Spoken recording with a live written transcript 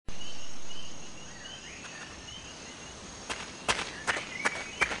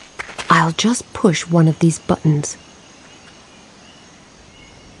I'll just push one of these buttons.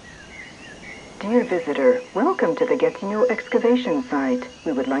 Dear visitor, welcome to the Gatineau excavation site.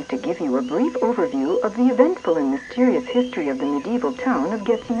 We would like to give you a brief overview of the eventful and mysterious history of the medieval town of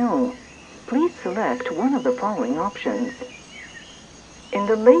Gatineau. Please select one of the following options. In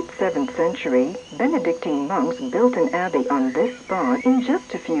the late 7th century, Benedictine monks built an abbey on this spot. In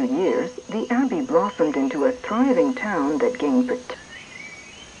just a few years, the abbey blossomed into a thriving town that gained protection.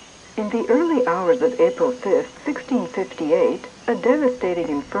 In the early hours of April 5th, 1658, a devastating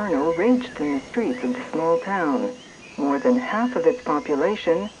inferno raged in the streets of the small town. More than half of its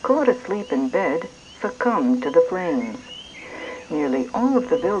population, caught asleep in bed, succumbed to the flames. Nearly all of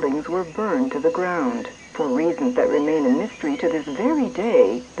the buildings were burned to the ground. For reasons that remain a mystery to this very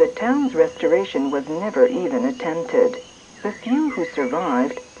day, the town's restoration was never even attempted. The few who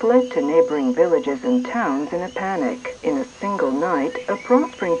survived fled to neighboring villages and towns in a panic. In a single night, a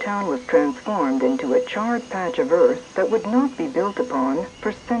prospering town was transformed into a charred patch of earth that would not be built upon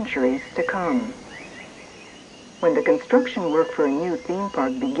for centuries to come. When the construction work for a new theme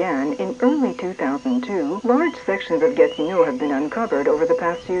park began in early 2002, large sections of Gatineau have been uncovered over the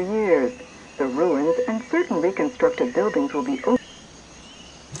past few years. The ruins and certain reconstructed buildings will be open.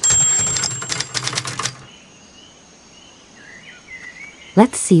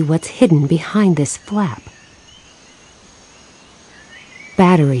 Let's see what's hidden behind this flap.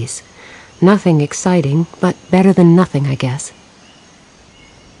 Batteries. Nothing exciting, but better than nothing, I guess.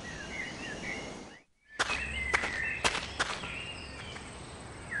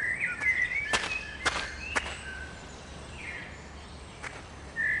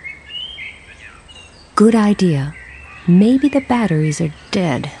 Good idea. Maybe the batteries are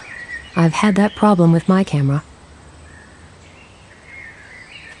dead. I've had that problem with my camera.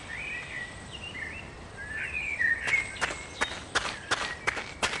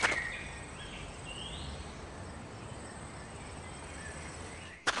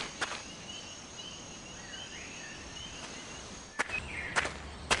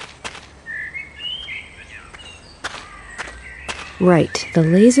 Right, the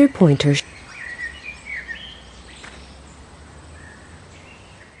laser pointer.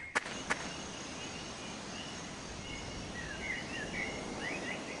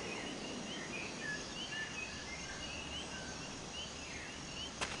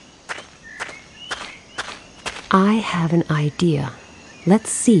 I have an idea.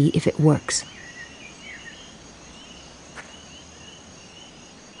 Let's see if it works.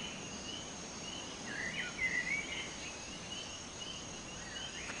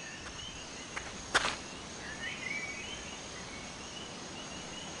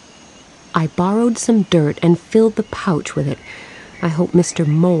 I borrowed some dirt and filled the pouch with it. I hope Mr.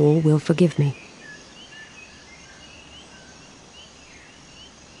 Mole will forgive me.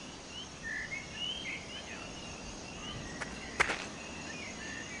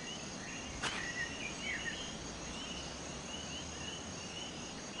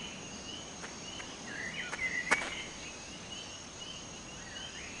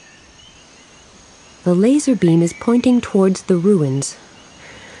 The laser beam is pointing towards the ruins.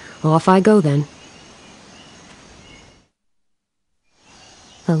 Off I go then.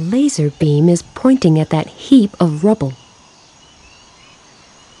 The laser beam is pointing at that heap of rubble.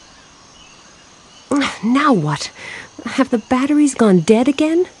 Now what? Have the batteries gone dead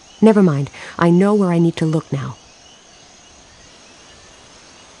again? Never mind. I know where I need to look now.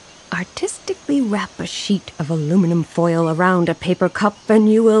 Artistically wrap a sheet of aluminum foil around a paper cup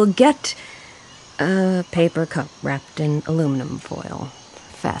and you will get a paper cup wrapped in aluminum foil.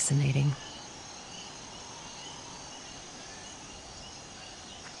 Fascinating.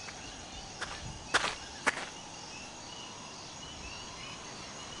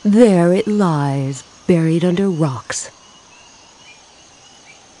 There it lies, buried under rocks.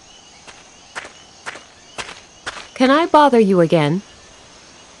 Can I bother you again?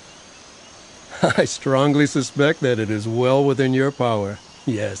 I strongly suspect that it is well within your power,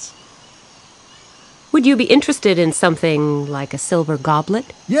 yes. Would you be interested in something like a silver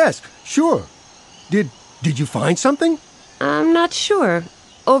goblet? Yes, sure. Did you find something? I'm not sure.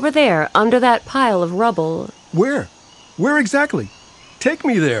 Over there, under that pile of rubble. Where? Where exactly? Take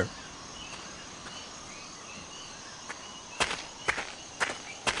me there.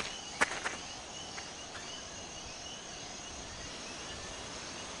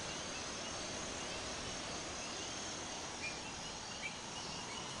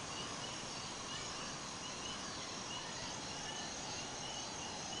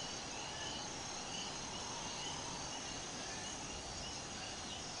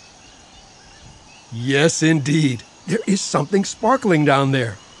 Yes, indeed. There is something sparkling down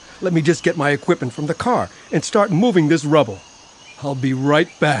there. Let me just get my equipment from the car and start moving this rubble. I'll be right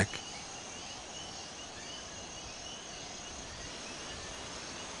back.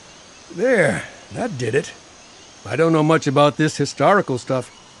 There, that did it. I don't know much about this historical stuff,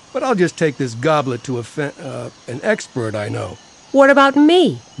 but I'll just take this goblet to an expert I know. What about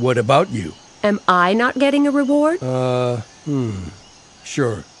me? What about you? Am I not getting a reward?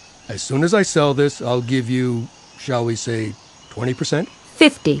 Sure. As soon as I sell this, I'll give you, shall we say, 20%?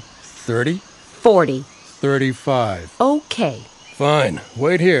 50. 30? 40. 35. Okay. Fine.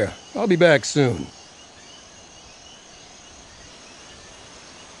 Wait here. I'll be back soon.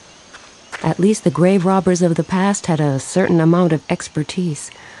 At least the grave robbers of the past had a certain amount of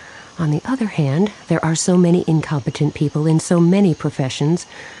expertise. On the other hand, there are so many incompetent people in so many professions.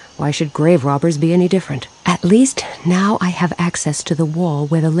 Why should grave robbers be any different? At least now I have access to the wall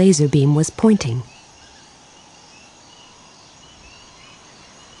where the laser beam was pointing.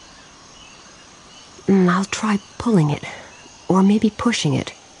 I'll try pulling it, or maybe pushing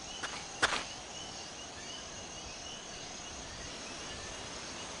it.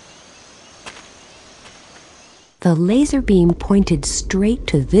 The laser beam pointed straight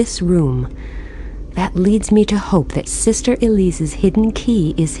to this room. That leads me to hope that Sister Elise's hidden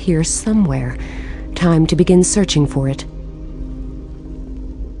key is here somewhere. Time to begin searching for it.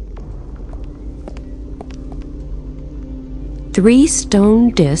 Three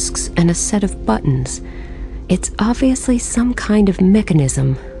stone discs and a set of buttons. It's obviously some kind of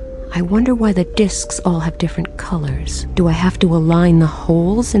mechanism. I wonder why the discs all have different colors. Do I have to align the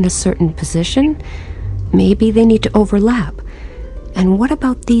holes in a certain position? Maybe they need to overlap. And what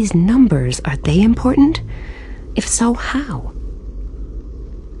about these numbers? Are they important? If so, how?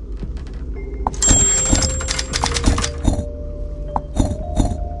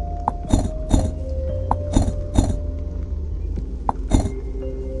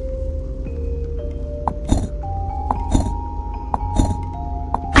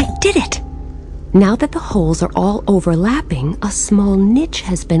 I did it! Now that the holes are all overlapping, a small niche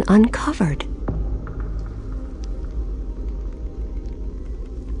has been uncovered.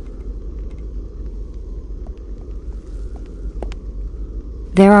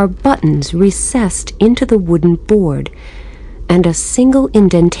 There are buttons recessed into the wooden board, and a single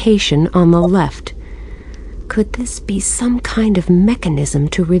indentation on the left. Could this be some kind of mechanism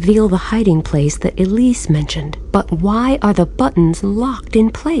to reveal the hiding place that Elise mentioned? But why are the buttons locked in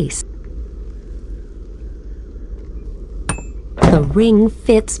place? The ring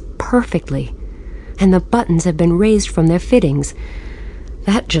fits perfectly, and the buttons have been raised from their fittings.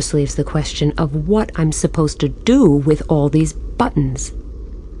 That just leaves the question of what I'm supposed to do with all these buttons.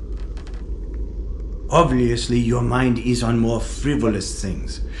 Obviously, your mind is on more frivolous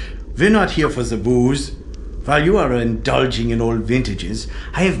things. We're not here for the booze. While you are indulging in old vintages,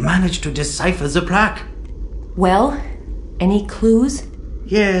 I have managed to decipher the plaque. Well, any clues?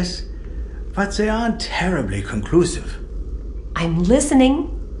 Yes, but they aren't terribly conclusive. I'm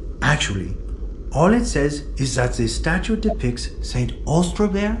listening. Actually, all it says is that the statue depicts Saint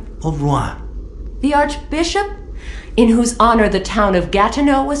Austrebert of Rouen. The Archbishop, in whose honor the town of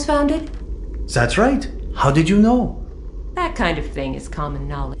Gatineau was founded? That's right. How did you know? That kind of thing is common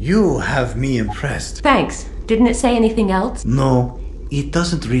knowledge. You have me impressed. Thanks. Didn't it say anything else? No, it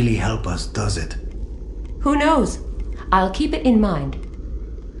doesn't really help us, does it? Who knows? I'll keep it in mind.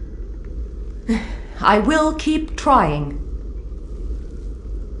 I will keep trying.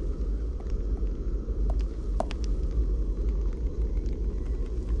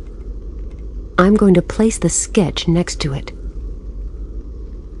 I'm going to place the sketch next to it.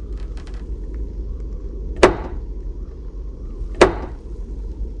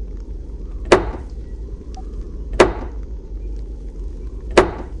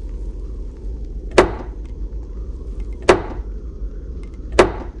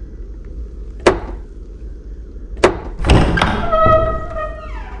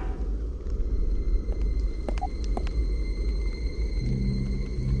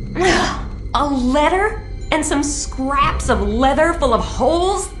 A letter? And some scraps of leather full of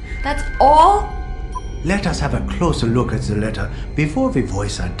holes? That's all? Let us have a closer look at the letter before we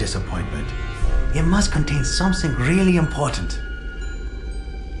voice our disappointment. It must contain something really important.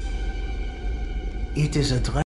 It is addressed